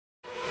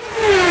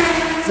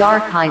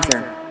CZAR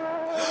KAISER.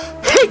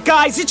 Hey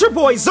guys, it's your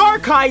boy CZAR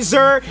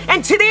KAISER,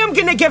 and today I'm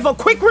gonna give a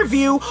quick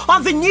review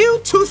on the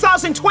new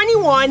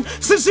 2021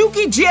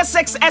 Suzuki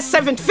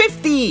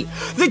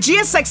GSX-S750. The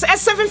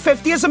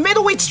GSX-S750 is a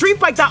middleweight street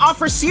bike that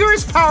offers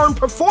serious power and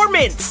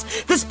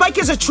performance. This bike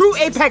is a true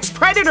apex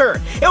predator.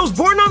 It was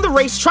born on the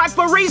racetrack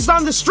but raised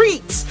on the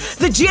streets.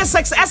 The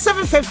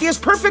GSX-S750 is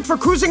perfect for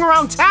cruising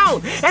around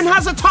town and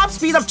has a top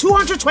speed of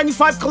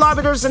 225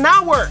 kilometers an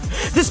hour.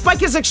 This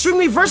bike is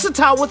extremely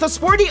versatile with a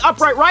sporty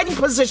upright riding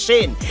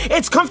position.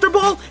 It's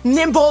comfortable,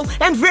 nimble,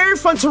 and very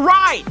fun to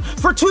ride.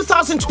 For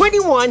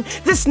 2021,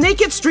 this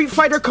naked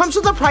streetfighter comes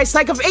with a price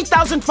tag of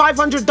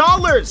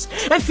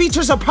 $8,500 and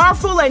features a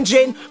powerful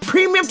engine,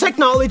 premium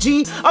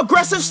technology,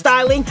 aggressive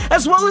styling,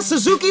 as well as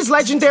Suzuki's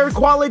legendary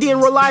quality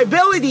and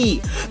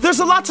reliability. There's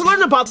a lot to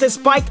learn about this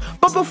bike,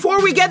 but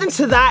before we get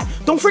into that,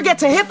 don't forget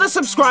to hit the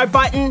subscribe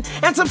button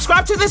and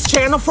subscribe to this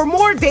channel for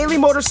more daily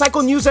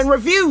motorcycle news and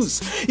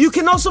reviews. You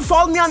can also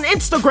follow me on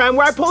Instagram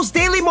where I post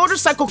daily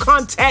motorcycle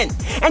content,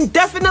 and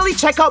definitely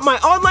check out my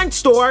online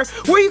store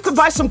where you can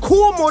buy some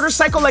cool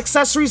motorcycle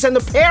accessories and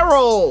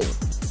apparel.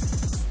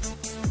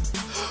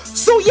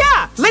 So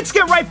yeah, let's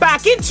get right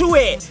back into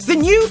it. The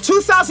new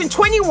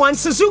 2021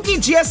 Suzuki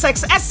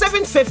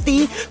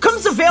GSX-S750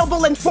 comes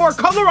available in 4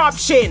 color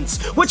options,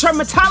 which are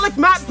metallic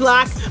matte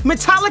black,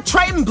 metallic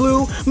Triton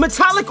blue,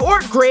 metallic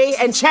Ort gray,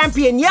 and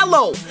champion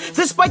yellow.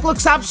 This bike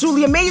looks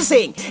absolutely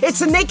amazing. It's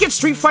a naked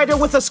street fighter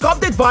with a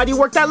sculpted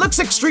bodywork that looks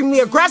extremely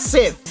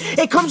aggressive.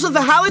 It comes with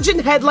a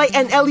halogen headlight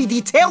and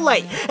LED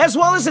taillight, as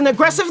well as an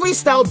aggressively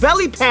styled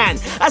belly pan,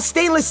 a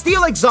stainless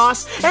steel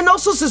exhaust, and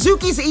also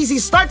Suzuki's easy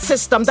start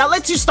system that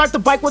lets you start the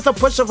bike with a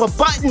push of a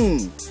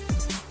button.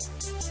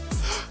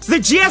 The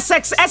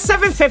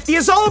GSX-S750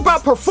 is all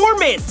about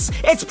performance.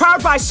 It's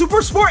powered by a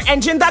super sport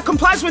engine that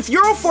complies with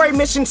Euro 4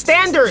 emission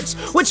standards,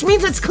 which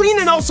means it's clean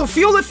and also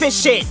fuel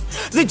efficient.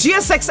 The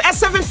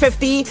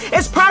GSX-S750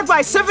 is powered by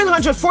a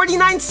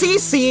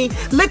 749cc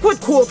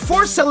liquid-cooled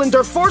 4-cylinder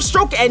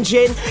 4-stroke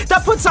engine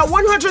that puts out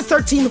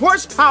 113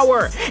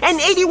 horsepower and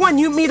 81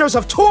 Nm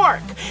of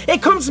torque.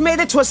 It comes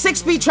mated to a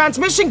 6-speed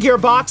transmission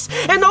gearbox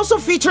and also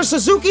features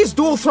Suzuki's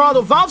dual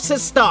throttle valve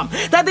system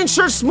that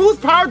ensures smooth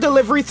power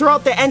delivery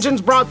throughout the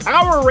engine's broad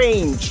power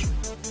range.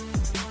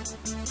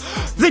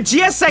 The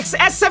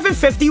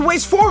GSX-S750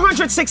 weighs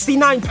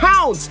 469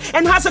 pounds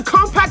and has a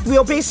compact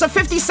wheelbase of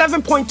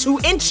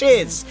 57.2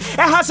 inches. It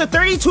has a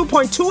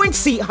 32.2-inch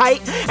seat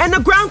height and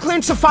a ground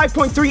clearance of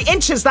 5.3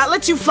 inches that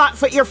lets you flat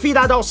foot your feet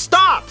at all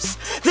stops.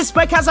 This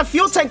bike has a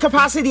fuel tank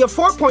capacity of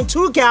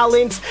 4.2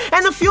 gallons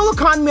and a fuel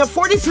economy of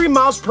 43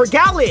 miles per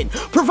gallon,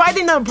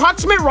 providing an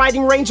approximate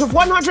riding range of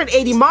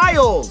 180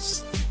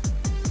 miles.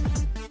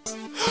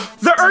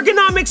 The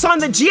ergonomics on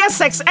the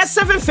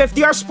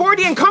GSX-S750 are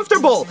sporty and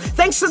comfortable,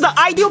 thanks to the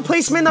ideal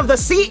placement of the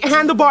seat,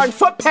 handlebar, and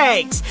foot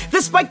pegs.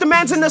 This bike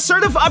demands an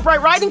assertive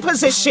upright riding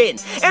position,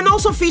 and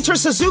also features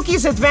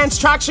Suzuki's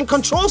advanced traction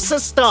control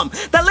system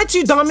that lets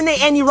you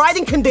dominate any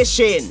riding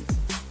condition.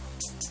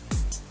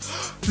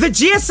 The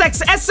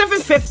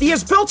GSX-S750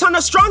 is built on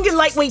a strong and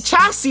lightweight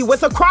chassis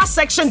with a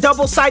cross-section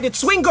double-sided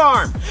swing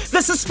arm.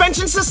 The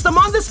suspension system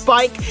on this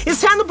bike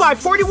is handled by a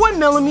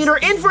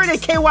 41mm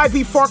inverted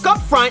KYB fork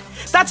up front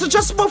that's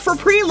adjustable for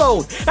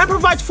preload and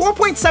provides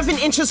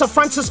 4.7 inches of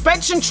front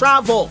suspension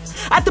travel.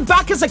 At the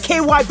back is a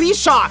KYB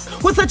shock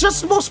with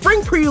adjustable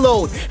spring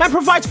preload and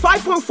provides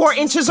 5.4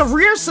 inches of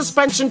rear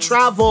suspension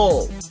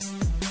travel.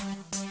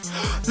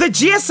 The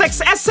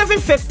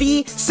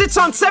GSX-S750 sits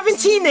on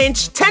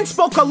 17-inch,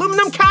 10-spoke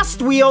aluminum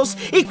cast wheels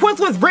equipped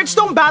with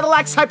Bridgestone Battle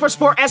Axe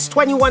Hypersport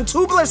S21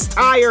 tubeless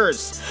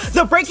tires.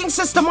 The braking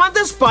system on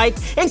this bike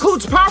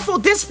includes powerful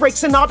disc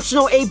brakes and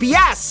optional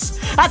ABS.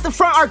 At the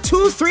front are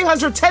 2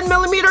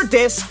 310mm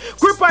discs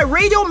gripped by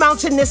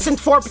radial-mounted Nissan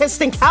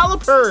 4-piston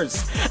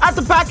calipers. At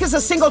the back is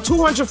a single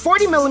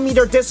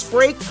 240mm disc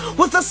brake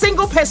with a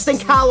single piston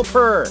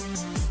caliper.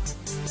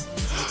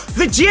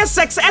 The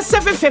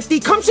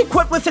GSX-S750 comes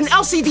equipped with an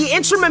LCD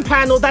instrument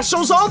panel that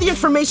shows all the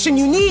information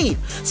you need,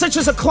 such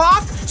as a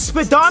clock,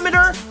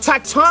 speedometer,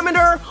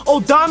 tactometer,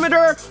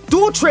 odometer,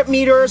 dual trip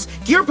meters,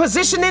 gear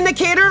position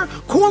indicator,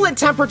 coolant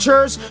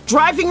temperatures,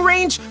 driving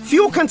range,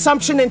 fuel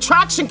consumption, and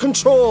traction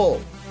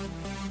control.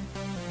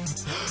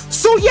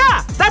 So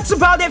yeah, that's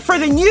about it for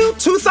the new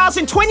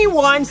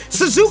 2021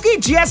 Suzuki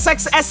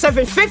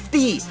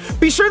GSX-S750.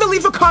 Be sure to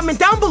leave a comment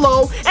down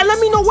below and let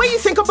me know what you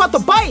think about the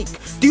bike.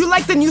 Do you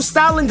like the new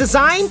style and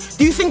design?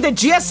 Do you think the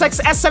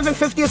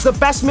GSX-S750 is the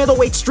best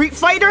middleweight street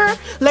fighter?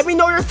 Let me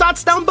know your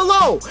thoughts down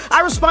below.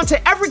 I respond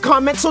to every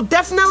comment, so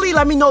definitely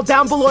let me know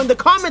down below in the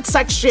comment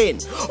section.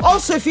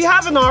 Also, if you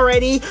haven't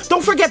already,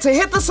 don't forget to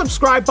hit the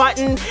subscribe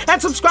button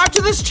and subscribe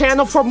to this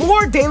channel for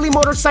more daily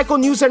motorcycle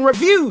news and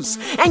reviews.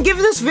 And give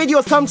this video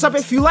a thumbs up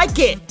if you like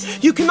it.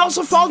 You can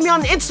also follow me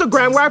on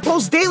Instagram where I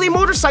post daily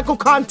motorcycle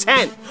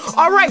content.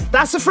 Alright,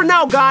 that's it for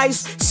now, guys.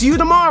 See you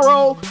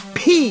tomorrow.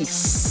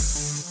 Peace.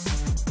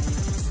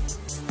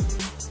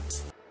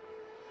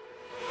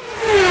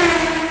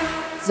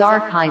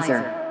 CZAR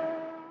KAISER.